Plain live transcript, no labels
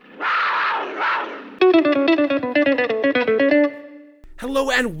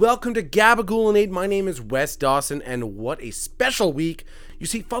Hello and welcome to Gabagoolinade. My name is Wes Dawson, and what a special week. You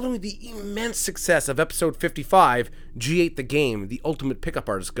see, following the immense success of episode 55, G8 the Game, the Ultimate Pickup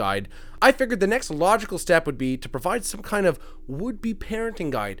Artist Guide, I figured the next logical step would be to provide some kind of would-be parenting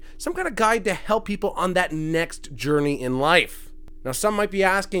guide, some kind of guide to help people on that next journey in life. Now, some might be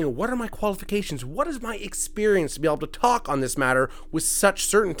asking, what are my qualifications? What is my experience to be able to talk on this matter with such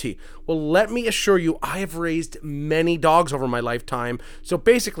certainty? Well, let me assure you, I have raised many dogs over my lifetime. So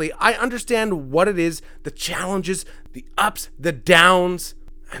basically, I understand what it is, the challenges, the ups, the downs,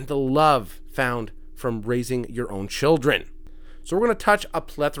 and the love found from raising your own children. So we're going to touch a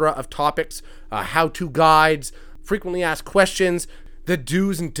plethora of topics, how-to guides, frequently asked questions, the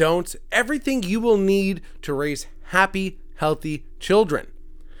do's and don'ts, everything you will need to raise happy, healthy children.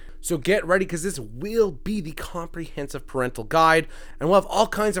 So get ready, because this will be the comprehensive parental guide, and we'll have all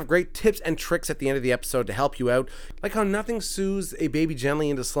kinds of great tips and tricks at the end of the episode to help you out, like how nothing soothes a baby gently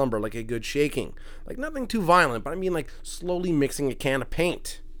into slumber like a good shaking. Like nothing too violent, but I mean like slowly mixing a can of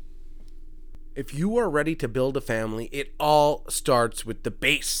paint. If you are ready to build a family, it all starts with the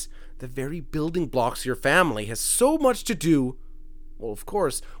base. The very building blocks of your family has so much to do, well, of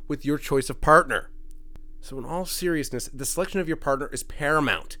course, with your choice of partner. So in all seriousness, the selection of your partner is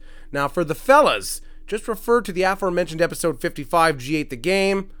paramount. Now for the fellas, just refer to the aforementioned episode 55, G8 the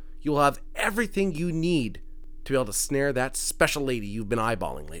Game. You'll have everything you need to be able to snare that special lady you've been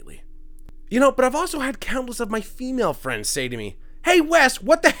eyeballing lately. But I've also had countless of my female friends say to me, "Hey Wes,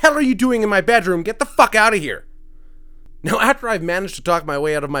 what the hell are you doing in my bedroom? Get the fuck out of here." Now, after I've managed to talk my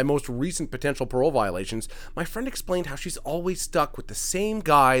way out of my most recent potential parole violations, my friend explained how she's always stuck with the same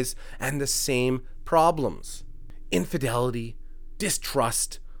guys and the same problems. Infidelity,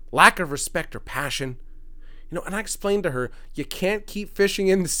 distrust, lack of respect or passion. And I explained to her, you can't keep fishing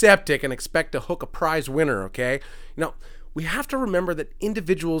in the septic and expect to hook a prize winner, okay? We have to remember that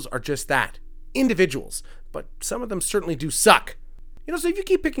individuals are just that, individuals, but some of them certainly do suck. So if you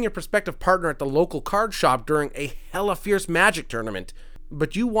keep picking your prospective partner at the local card shop during a hella fierce Magic tournament,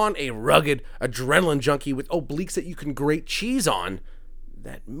 but you want a rugged adrenaline junkie with obliques that you can grate cheese on,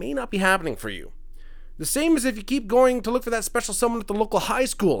 that may not be happening for you. The same as if you keep going to look for that special someone at the local high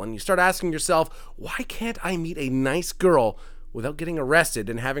school and you start asking yourself, why can't I meet a nice girl without getting arrested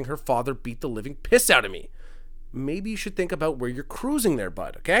and having her father beat the living piss out of me? Maybe you should think about where you're cruising there,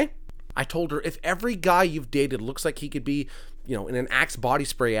 bud, okay? I told her, if every guy you've dated looks like he could be, in an Axe body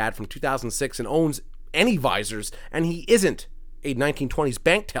spray ad from 2006 and owns any visors, and he isn't a 1920s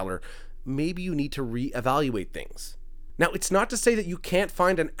bank teller, maybe you need to reevaluate things. Now, it's not to say that you can't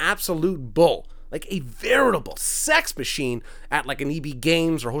find an absolute bull, like a veritable sex machine at like an EB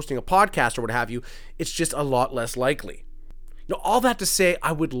Games or hosting a podcast or what have you. It's just a lot less likely. All that to say,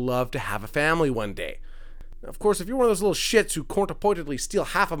 I would love to have a family one day. Now, of course, if you're one of those little shits who contemplatively steal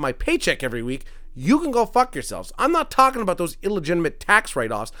half of my paycheck every week, you can go fuck yourselves. I'm not talking about those illegitimate tax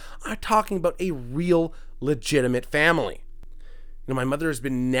write-offs. I'm talking about a real, legitimate family. My mother has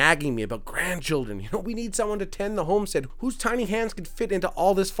been nagging me about grandchildren. We need someone to tend the homestead whose tiny hands can fit into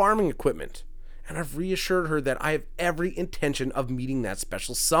all this farming equipment. And I've reassured her that I have every intention of meeting that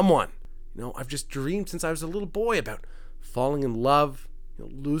special someone. I've just dreamed since I was a little boy about falling in love,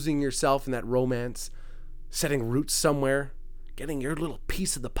 losing yourself in that romance, setting roots somewhere, getting your little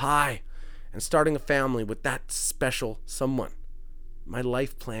piece of the pie, and starting a family with that special someone. My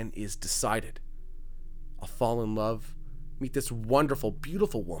life plan is decided. I'll fall in love, meet this wonderful,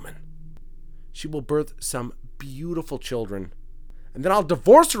 beautiful woman. She will birth some beautiful children, and then I'll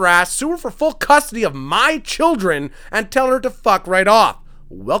divorce her ass, sue her for full custody of my children, and tell her to fuck right off.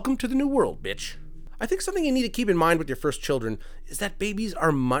 Welcome to the new world, bitch. I think something you need to keep in mind with your first children is that babies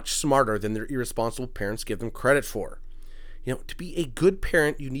are much smarter than their irresponsible parents give them credit for. To be a good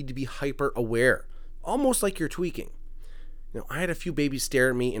parent, you need to be hyper aware, almost like you're tweaking. I had a few babies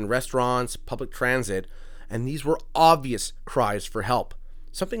stare at me in restaurants, public transit, and these were obvious cries for help.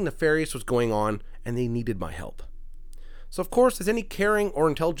 Something nefarious was going on, and they needed my help. So of course, as any caring or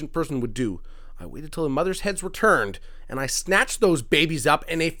intelligent person would do, I waited till the mothers' heads were turned, and I snatched those babies up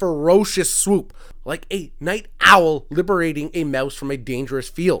in a ferocious swoop, like a night owl liberating a mouse from a dangerous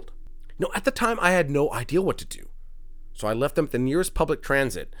field. At the time, I had no idea what to do. So I left them at the nearest public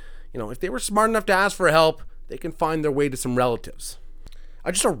transit. If they were smart enough to ask for help, they can find their way to some relatives.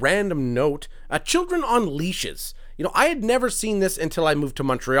 Just a random note, children on leashes. I had never seen this until I moved to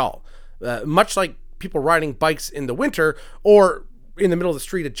Montreal. Much like people riding bikes in the winter or in the middle of the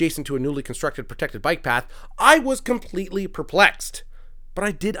street adjacent to a newly constructed protected bike path, I was completely perplexed. But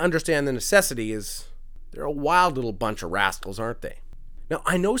I did understand the necessity, as they're a wild little bunch of rascals, aren't they? Now,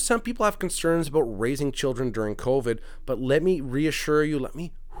 I know some people have concerns about raising children during COVID, but let me reassure you, let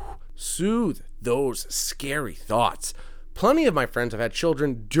me soothe those scary thoughts. Plenty of my friends have had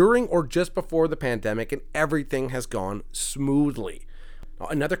children during or just before the pandemic, and everything has gone smoothly. Now,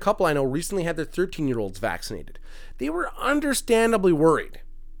 another couple I know recently had their 13-year-olds vaccinated. They were understandably worried.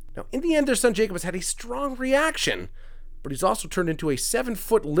 Now, in the end, their son Jacob has had a strong reaction, but he's also turned into a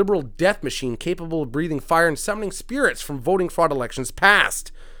 7-foot liberal death machine capable of breathing fire and summoning spirits from voting fraud elections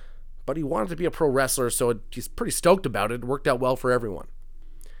past. But he wanted to be a pro wrestler, so he's pretty stoked about it. It worked out well for everyone.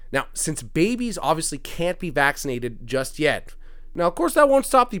 Now, since babies obviously can't be vaccinated just yet, now, of course, that won't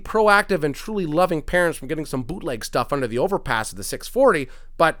stop the proactive and truly loving parents from getting some bootleg stuff under the overpass of the 640,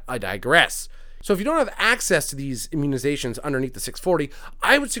 but I digress. So if you don't have access to these immunizations underneath the 640,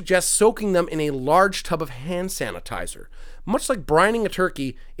 I would suggest soaking them in a large tub of hand sanitizer. Much like brining a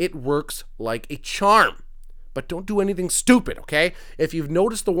turkey, it works like a charm. But don't do anything stupid, okay? If you've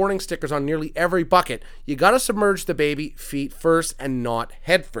noticed the warning stickers on nearly every bucket, you gotta submerge the baby feet first and not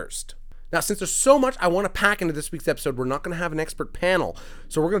head first. Now, since there's so much I want to pack into this week's episode, we're not going to have an expert panel,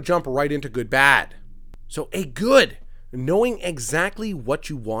 so we're going to jump right into good bad. So a good, knowing exactly what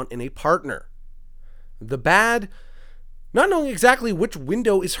you want in a partner. The bad, not knowing exactly which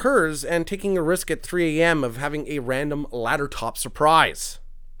window is hers and taking a risk at 3 a.m. of having a random ladder top surprise.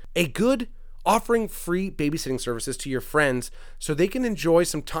 A good, offering free babysitting services to your friends so they can enjoy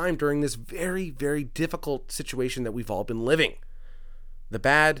some time during this very, very difficult situation that we've all been living. The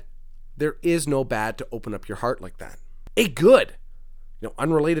bad, there is no bad to open up your heart like that. A good,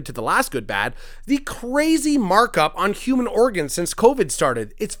 unrelated to the last good bad, the crazy markup on human organs since COVID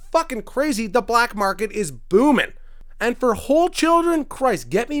started. It's fucking crazy. The black market is booming. And for whole children, Christ,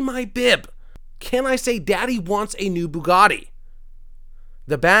 get me my bib. Can I say daddy wants a new Bugatti?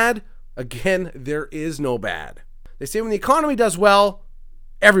 The bad, again, there is no bad. They say when the economy does well,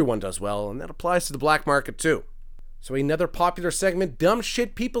 everyone does well, and that applies to the black market too. So another popular segment, dumb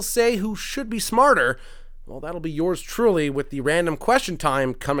shit people say who should be smarter. Well, that'll be yours truly with the random question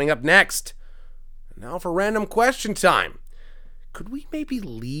time coming up next. And now for random question time. Could we maybe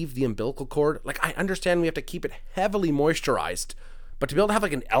leave the umbilical cord? Like, I understand we have to keep it heavily moisturized, but to be able to have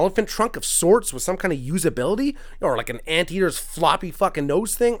like an elephant trunk of sorts with some kind of usability, or like an anteater's floppy fucking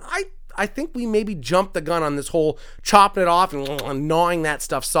nose thing, I think we maybe jumped the gun on this whole chopping it off and gnawing that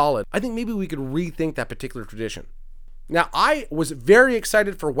stuff solid. I think maybe we could rethink that particular tradition. Now, I was very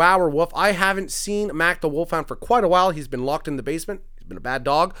excited for Wow or Woof. I haven't seen Mac the Wolfhound for quite a while. He's been locked in the basement. He's been a bad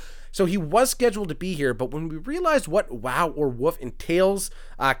dog. So he was scheduled to be here, but when we realized what Wow or Woof entails,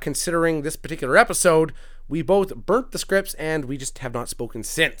 considering this particular episode, we both burnt the scripts and we just have not spoken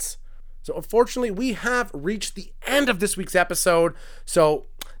since. So unfortunately, we have reached the end of this week's episode. So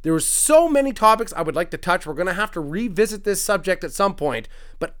there were so many topics I would like to touch. We're going to have to revisit this subject at some point,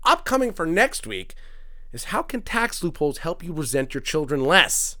 but upcoming for next week is how can tax loopholes help you resent your children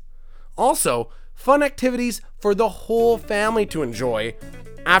less? Also, fun activities for the whole family to enjoy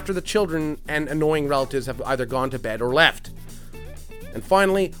after the children and annoying relatives have either gone to bed or left. And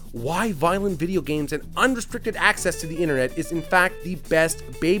finally, why violent video games and unrestricted access to the internet is in fact the best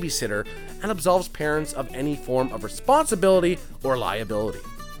babysitter and absolves parents of any form of responsibility or liability.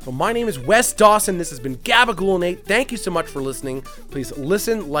 So my name is Wes Dawson. This has been Gabagool Nate. Thank you so much for listening. Please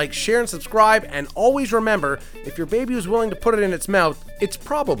listen, like, share, and subscribe. And always remember, if your baby is willing to put it in its mouth, it's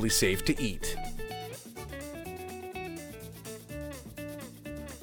probably safe to eat.